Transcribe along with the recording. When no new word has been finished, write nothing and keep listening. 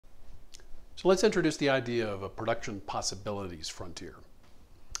So let's introduce the idea of a production possibilities frontier.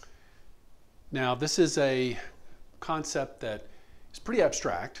 Now, this is a concept that is pretty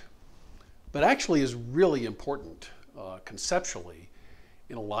abstract, but actually is really important conceptually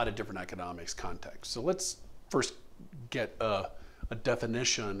in a lot of different economics contexts. So let's first get a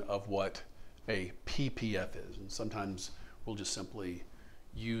definition of what a PPF is, and sometimes we'll just simply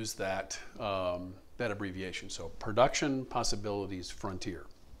use that, that abbreviation. So production possibilities frontier.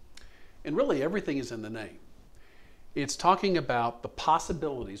 And really everything is in the name. It's talking about the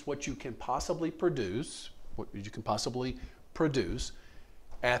possibilities, what you can possibly produce,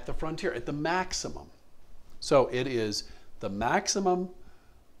 at the frontier, at the maximum. So it is the maximum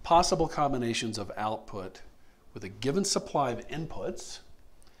possible combinations of output with a given supply of inputs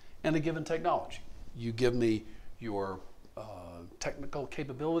and a given technology. You give me your technical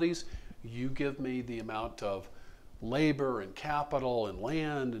capabilities, you give me the amount of labor and capital and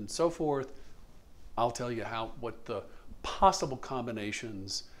land and so forth. I'll tell you what the possible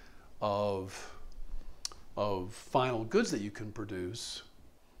combinations of final goods that you can produce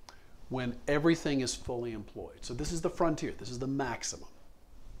when everything is fully employed. So this is the frontier, this is the maximum.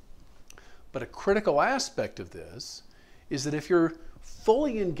 But a critical aspect of this is that if you're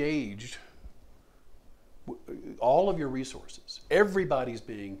fully engaged, all of your resources, everybody's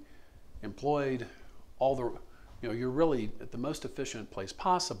being employed, you're really at the most efficient place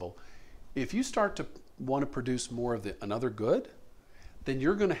possible. If you start to want to produce more of another good, then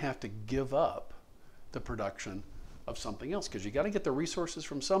you're going to have to give up the production of something else because you got to get the resources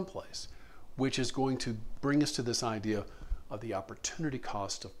from someplace, which is going to bring us to this idea of the opportunity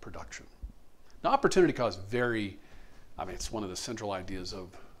cost of production. Now, opportunity cost it's one of the central ideas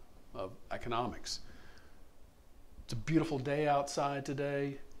of economics. It's a beautiful day outside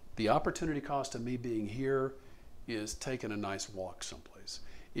today. The opportunity cost of me being here is taking a nice walk someplace.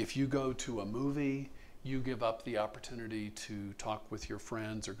 If you go to a movie, you give up the opportunity to talk with your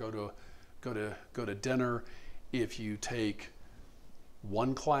friends or go to dinner. If you take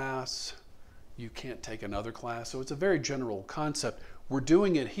one class, you can't take another class. So it's a very general concept. We're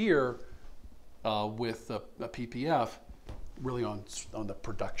doing it here with a PPF, really on the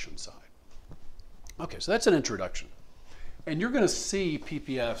production side. Okay, so that's an introduction. And you're going to see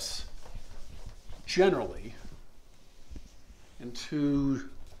PPFs generally in two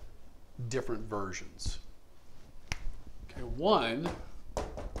different versions. Okay, one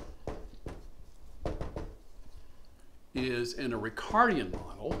is in a Ricardian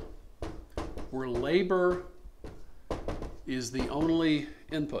model where labor is the only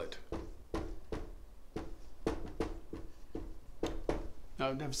input. Now, I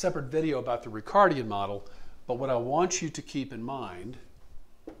have a separate video about the Ricardian model, but what I want you to keep in mind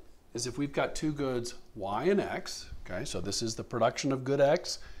is if we've got two goods, Y and X, okay, so this is the production of good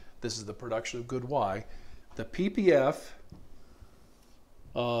X, this is the production of good Y, the PPF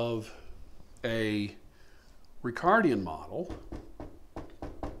of a Ricardian model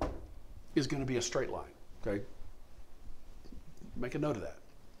is going to be a straight line, okay? Make a note of that.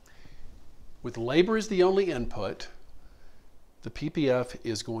 With labor as the only input, the PPF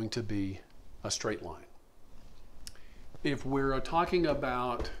is going to be a straight line. If we're talking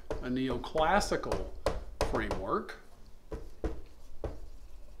about a neoclassical framework,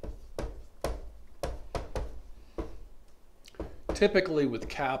 typically with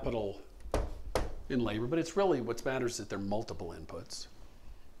capital in labor, but it's really what matters is that there are multiple inputs.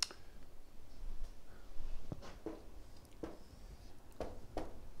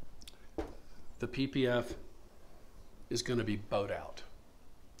 The PPF is going to be bowed out.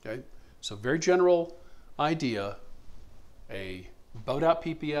 Okay? So very general idea, a bowed out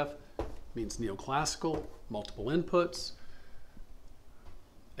PPF means neoclassical, multiple inputs.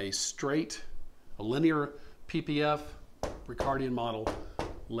 A linear PPF, Ricardian model,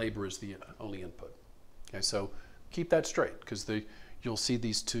 labor is the only input. Okay, so keep that straight because you'll see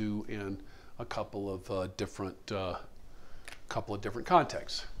these two in a couple of different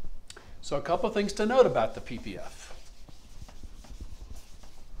contexts. So a couple of things to note about the PPF.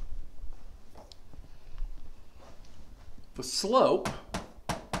 The slope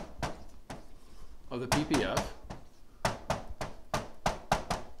of the PPF,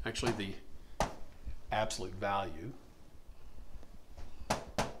 actually the absolute value,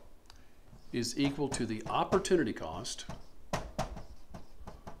 is equal to the opportunity cost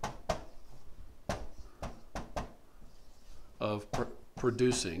of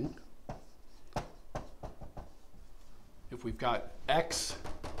producing. If we've got X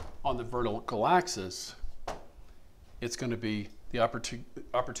on the vertical axis, it's going to be the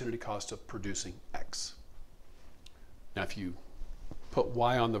opportunity cost of producing X. Now, if you put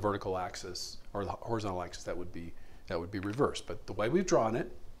y on the vertical axis or the horizontal axis, that would be reversed. But the way we've drawn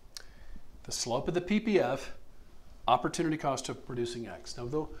it, the slope of the PPF, opportunity cost of producing X. Now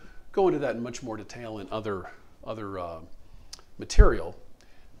they'll go into that in much more detail in other material.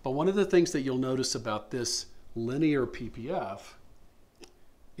 But one of the things that you'll notice about this linear PPF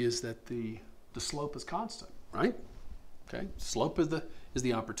is that the slope is constant, right? Okay, slope is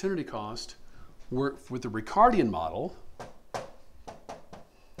the opportunity cost. With the Ricardian model,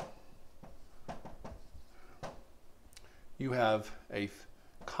 you have a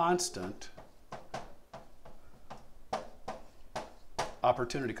constant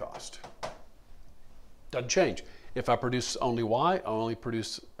opportunity cost. Doesn't change. If I produce only Y, I only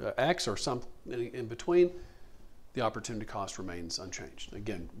produce X or something in between, the opportunity cost remains unchanged.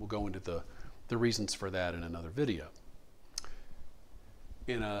 Again, we'll go into the reasons for that in another video.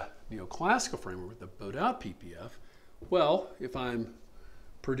 In a neoclassical framework with the bowed-out PPF, well, if I'm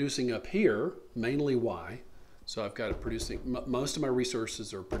producing up here, mainly Y, so I've got most of my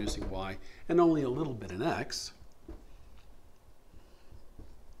resources are producing Y and only a little bit in X.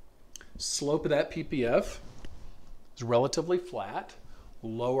 Slope of that PPF is relatively flat,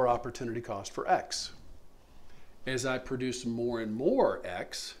 lower opportunity cost for X. As I produce more and more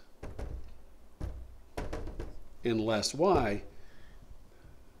X and less Y,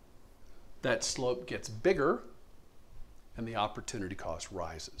 that slope gets bigger and the opportunity cost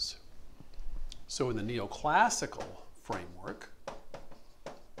rises. So in the neoclassical framework,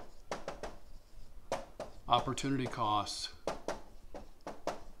 opportunity costs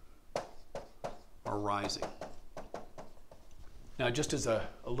are rising. Now, just as a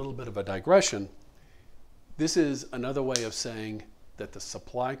little bit of a digression, this is another way of saying that the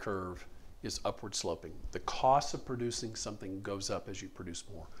supply curve is upward sloping. The cost of producing something goes up as you produce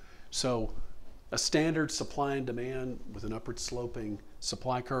more. So a standard supply and demand with an upward sloping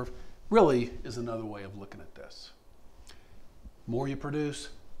supply curve really is another way of looking at this. More you produce,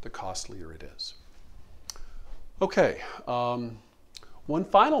 the costlier it is. Okay, one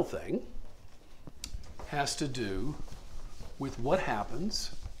final thing has to do with what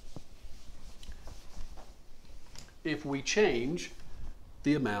happens if we change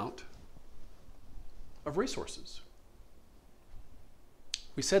the amount of resources.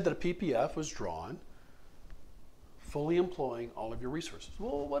 We said that a PPF was drawn fully employing all of your resources.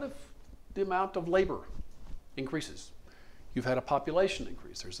 Well, what if the amount of labor increases? You've had a population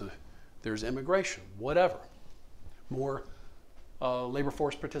increase. There's immigration, whatever. More labor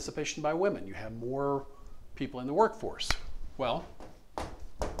force participation by women. You have more people in the workforce. Well,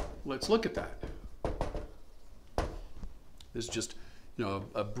 let's look at that. This is just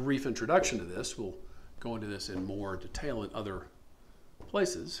a brief introduction to this. We'll go into this in more detail in other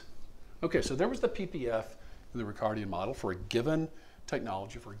places. Okay, so there was the PPF in the Ricardian model for a given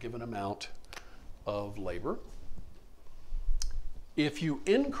technology, for a given amount of labor. If you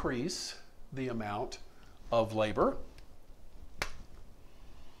increase the amount of labor,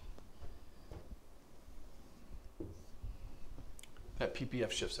 that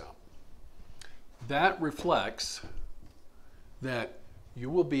PPF shifts out. That reflects that you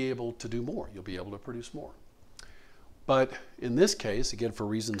will be able to do more. You'll be able to produce more. But in this case, again, for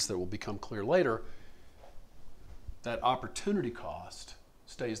reasons that will become clear later, that opportunity cost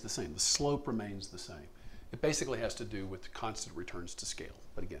stays the same. The slope remains the same. It basically has to do with constant returns to scale.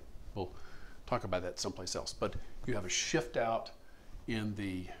 But again, we'll talk about that someplace else. But you have a shift out in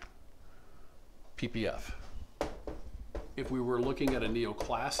the PPF. If we were looking at a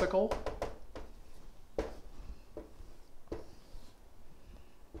neoclassical,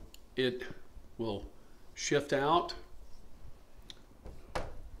 it will shift out.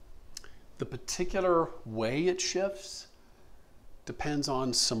 The particular way it shifts depends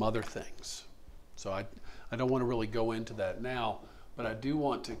on some other things. So I don't want to really go into that now, but I do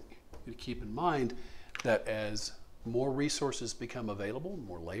want to keep in mind that as more resources become available,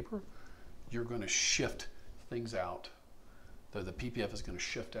 more labor, you're going to shift things out. The PPF is going to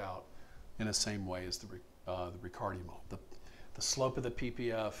shift out in the same way as the Ricardian model. The slope of the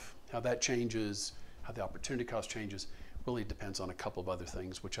PPF, how that changes, how the opportunity cost changes, really depends on a couple of other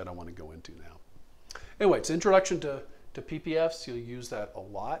things, which I don't want to go into now. Anyway, it's introduction to PPFs. You'll use that a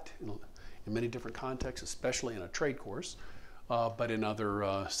lot in many different contexts, especially in a trade course, but in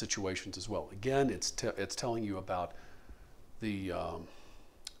other situations as well. Again, it's telling you about the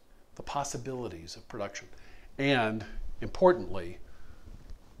possibilities of production. And importantly,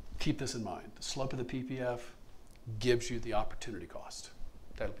 keep this in mind. The slope of the PPF gives you the opportunity cost.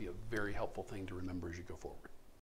 That'll be a very helpful thing to remember as you go forward.